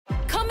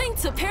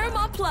to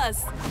Paramount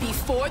Plus.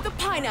 Before the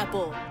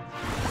pineapple,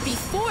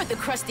 before the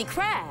Krusty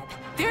Krab,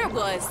 there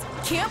was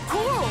Kamp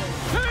Koral.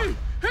 Hey,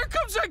 here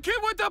comes that kid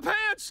with the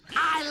pants!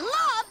 I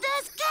love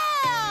this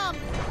camp!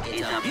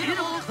 It's a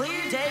beautiful,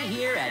 clear day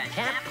here at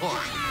Kamp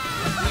Koral.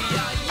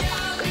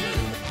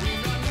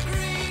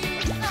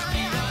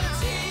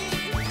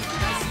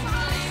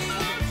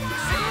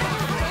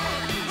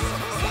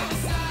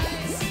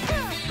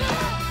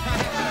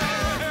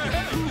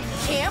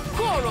 Kamp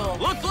Koral.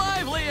 Look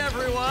lively,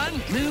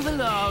 everyone! Move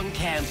along,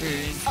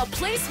 campers. A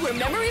place where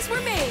memories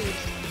were made.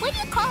 What do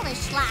you call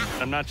this,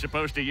 Schlock? I'm not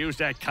supposed to use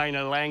that kind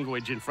of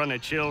language in front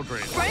of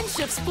children.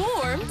 Friendships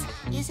formed.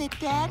 Is it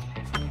dead?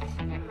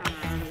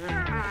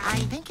 I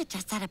think it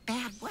just had a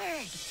bad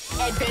word.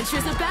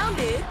 Adventures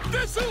abounded.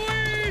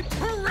 Desolate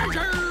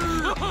treasure!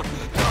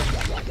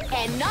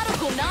 And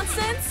nautical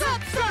nonsense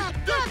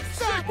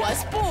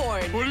was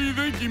born. What do you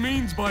think he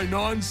means by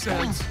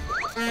nonsense?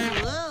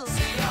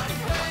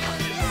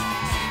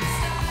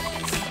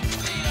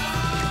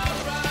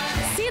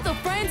 See the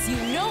friends you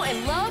know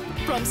and love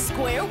from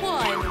square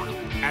one.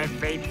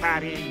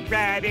 Everybody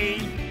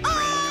ready?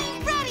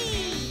 I'm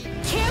ready!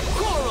 Kamp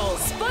Koral,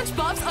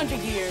 SpongeBob's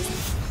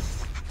Underyears.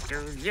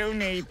 Do you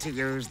need to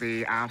use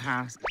the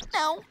outhouse?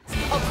 No.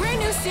 A brand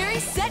new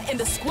series set in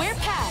the Square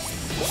Past.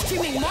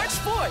 Streaming March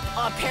 4th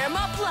on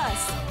Paramount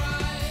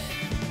Plus.